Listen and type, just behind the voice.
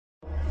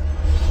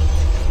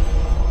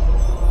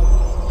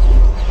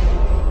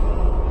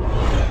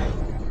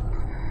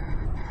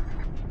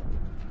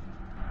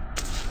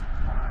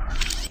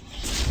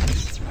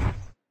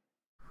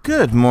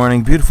Good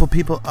morning, beautiful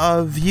people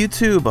of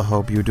YouTube. I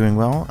hope you're doing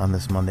well on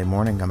this Monday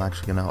morning. I'm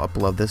actually going to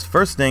upload this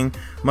first thing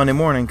Monday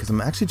morning because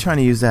I'm actually trying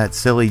to use that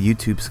silly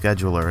YouTube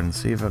scheduler and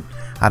see if it,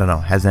 I don't know,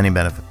 has any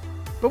benefit.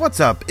 But what's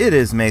up? It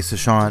is Mesa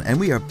Sean, and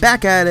we are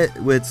back at it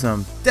with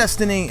some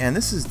Destiny, and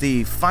this is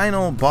the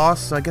final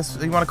boss, I guess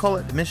you want to call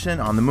it, mission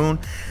on the moon.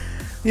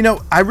 You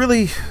know,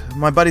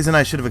 my buddies and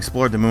I should have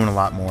explored the moon a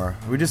lot more.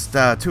 We're just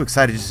too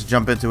excited just to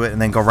jump into it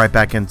and then go right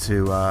back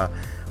into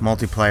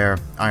multiplayer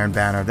Iron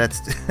Banner. That's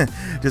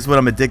just what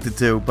I'm addicted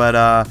to. But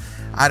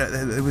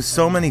there was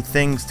so many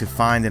things to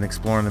find and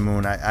explore on the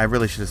moon. I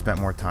really should have spent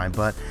more time,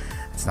 but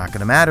it's not going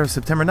to matter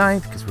September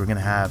 9th because we're going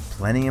to have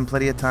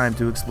plenty of time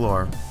to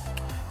explore.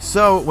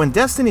 So when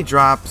Destiny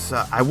drops,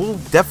 I will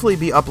definitely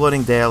be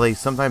uploading daily,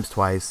 sometimes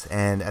twice.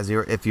 And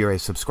if you're a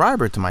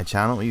subscriber to my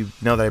channel, you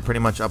know that I pretty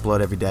much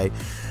upload every day.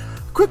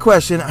 Quick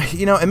question,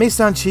 you know, it may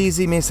sound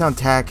cheesy, may sound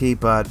tacky,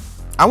 but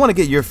I want to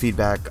get your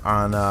feedback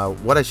on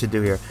what I should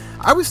do here.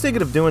 I was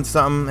thinking of doing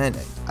something, and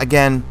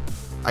again,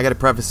 I got to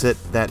preface it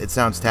that it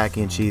sounds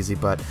tacky and cheesy,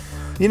 but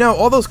you know,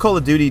 all those Call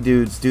of Duty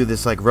dudes do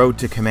this like Road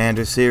to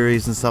Commander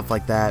series and stuff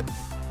like that.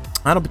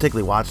 I don't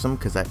particularly watch them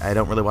because I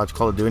don't really watch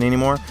Call of Duty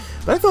anymore,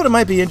 but I thought it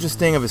might be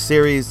interesting of a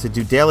series to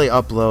do daily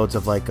uploads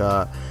of like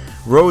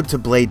Road to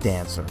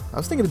Bladedancer. I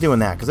was thinking of doing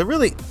that because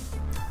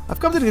I've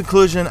come to the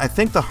conclusion I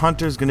think the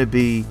Hunter is going to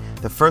be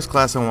the first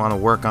class I want to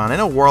work on. I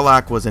know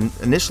Warlock was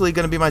initially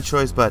going to be my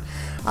choice, but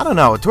I don't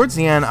know. Towards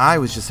the end, I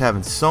was just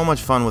having so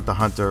much fun with the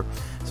Hunter.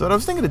 So what I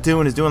was thinking of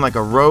doing is doing like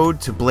a Road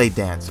to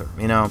Bladedancer.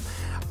 You know,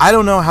 I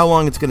don't know how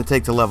long it's going to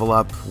take to level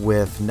up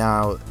with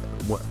now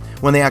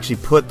when they actually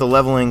put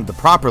the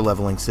proper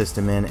leveling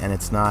system in, and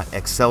it's not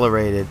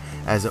accelerated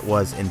as it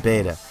was in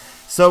beta.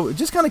 So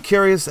just kind of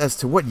curious as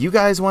to what you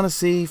guys want to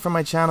see from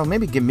my channel.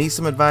 Maybe give me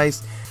some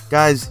advice.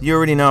 Guys, you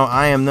already know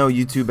I am no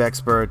YouTube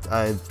expert.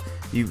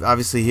 You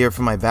obviously hear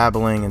from my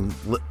babbling and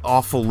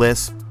awful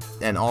lisp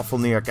and awful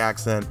New York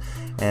accent,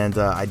 and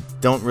I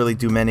don't really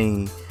do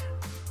many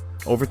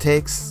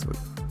overtakes.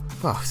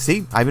 Oh,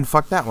 see, I even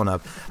fucked that one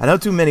up. I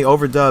don't do many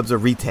overdubs or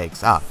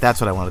retakes. Ah, that's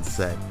what I wanted to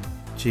say.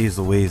 Jeez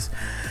Louise.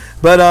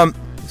 But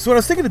so what I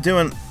was thinking of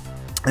doing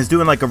is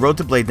doing like a Road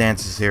to Bladedancer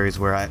series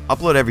where I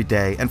upload every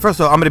day. And first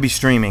of all, I'm going to be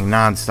streaming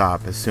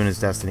non-stop as soon as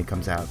Destiny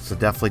comes out, so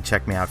definitely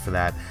check me out for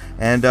that.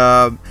 And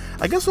I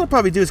guess what I'll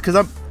probably do is, because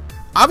I'm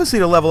obviously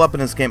to level up in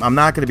this game, I'm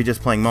not going to be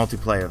just playing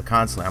multiplayer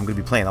constantly. I'm going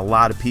to be playing a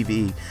lot of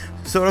PVE.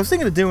 So what I was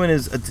thinking of doing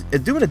is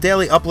doing a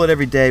daily upload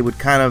every day with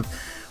kind of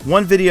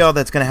one video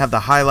that's going to have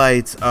the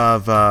highlights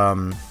of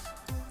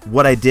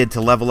what I did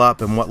to level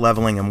up and what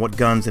leveling and what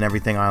guns and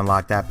everything I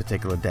unlocked that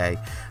particular day.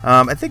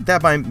 I think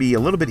that might be a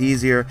little bit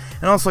easier.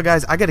 And also,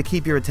 guys, I got to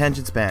keep your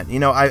attention span. You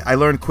know, I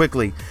learned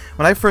quickly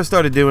when I first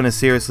started doing this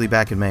seriously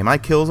back in May. My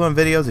Killzone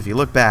videos, if you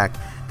look back,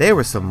 they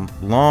were some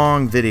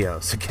long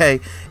videos, okay?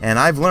 And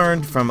I've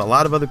learned from a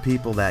lot of other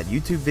people that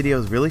YouTube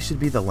videos really should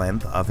be the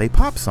length of a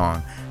pop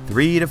song,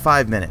 3 to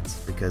 5 minutes.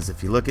 Because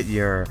if you look at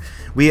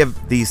we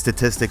have these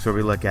statistics where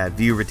we look at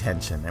view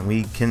retention, and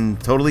we can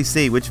totally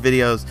see which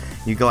videos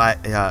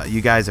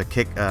you guys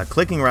are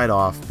clicking right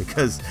off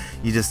because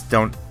you just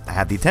don't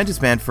have the attention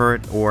span for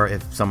it, or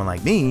if someone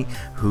like me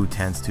who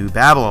tends to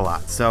babble a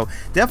lot. So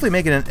definitely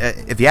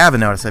if you haven't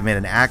noticed, I've made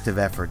an active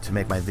effort to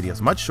make my videos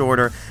much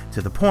shorter,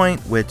 to the point,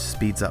 which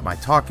speeds up my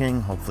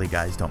talking. Hopefully you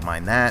guys don't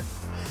mind that.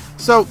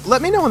 So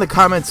let me know in the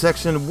comment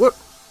section what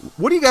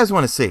do you guys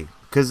want to see,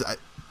 because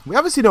we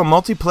obviously know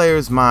multiplayer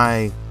is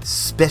my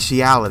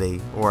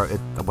speciality, or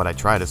what I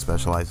try to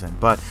specialize in,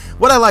 but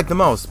what I like the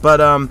most. But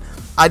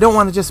I don't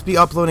want to just be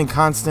uploading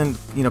constant,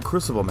 you know,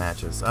 Crucible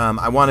matches.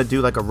 I want to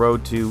do like a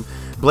Road to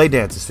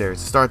Bladedancer series.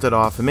 Start that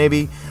off, and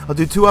maybe I'll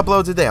do 2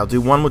 uploads a day. I'll do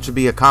one which will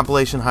be a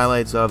compilation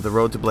highlights of the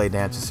Road to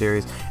Bladedancer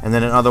series, and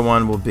then another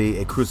one will be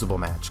a Crucible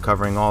match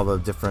covering all the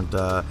different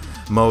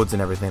modes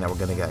and everything that we're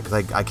gonna get.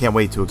 Because I can't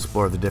wait to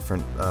explore the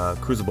different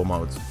Crucible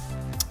modes.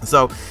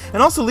 So,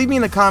 and also leave me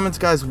in the comments,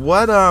 guys,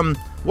 what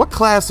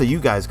class are you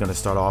guys going to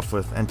start off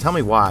with, and tell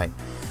me why.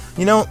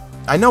 You know,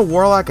 I know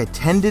Warlock, I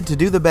tended to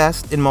do the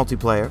best in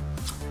multiplayer.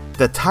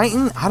 The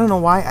Titan, I don't know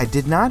why, I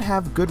did not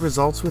have good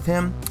results with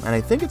him, and I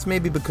think it's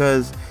maybe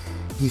because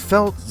he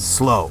felt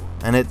slow.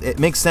 And it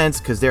makes sense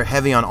because they're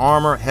heavy on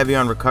armor, heavy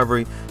on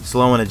recovery,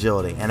 slow on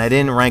agility, and I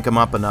didn't rank him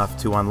up enough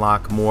to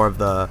unlock more of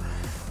the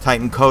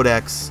Titan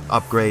Codex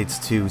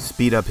upgrades to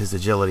speed up his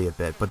agility a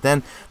bit. But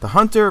then the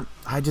Hunter,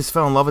 I just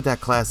fell in love with that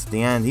class at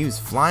the end. He was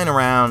flying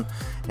around,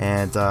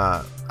 and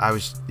I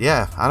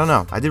don't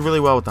know. I did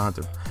really well with the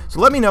Hunter. So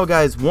let me know,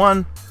 guys.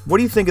 1, what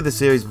do you think of the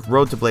series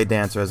Road to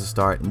Bladedancer as a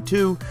start? And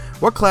 2,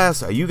 what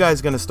class are you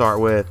guys going to start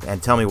with,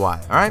 and tell me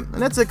why. Alright,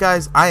 and that's it,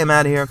 guys. I am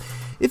out of here.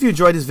 If you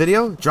enjoyed this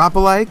video, drop a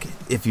like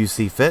if you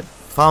see fit.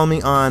 Follow me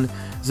on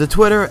the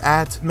Twitter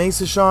at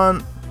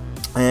MesaSean,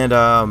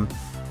 and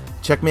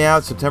check me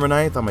out September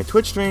 9th on my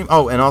Twitch stream.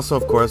 Oh, and also,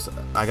 of course,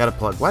 I got to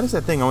plug. Why does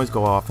that thing always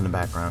go off in the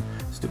background?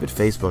 Stupid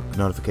Facebook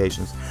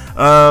notifications.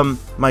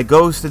 My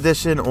Ghost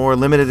Edition or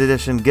Limited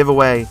Edition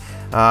giveaway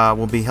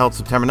will be held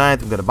September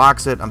 9th. I'm going to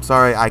box it. I'm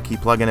sorry I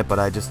keep plugging it, but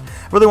I just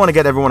really want to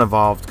get everyone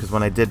involved, because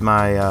when I did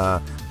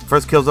my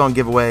first Killzone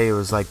giveaway, it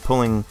was like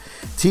pulling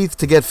teeth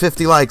to get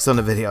 50 likes on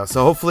the video.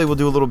 So hopefully we'll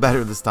do a little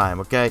better this time,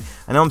 okay?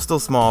 I know I'm still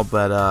small,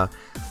 but,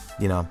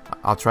 you know,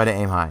 I'll try to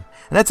aim high.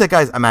 And that's it,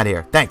 guys. I'm out of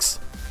here. Thanks.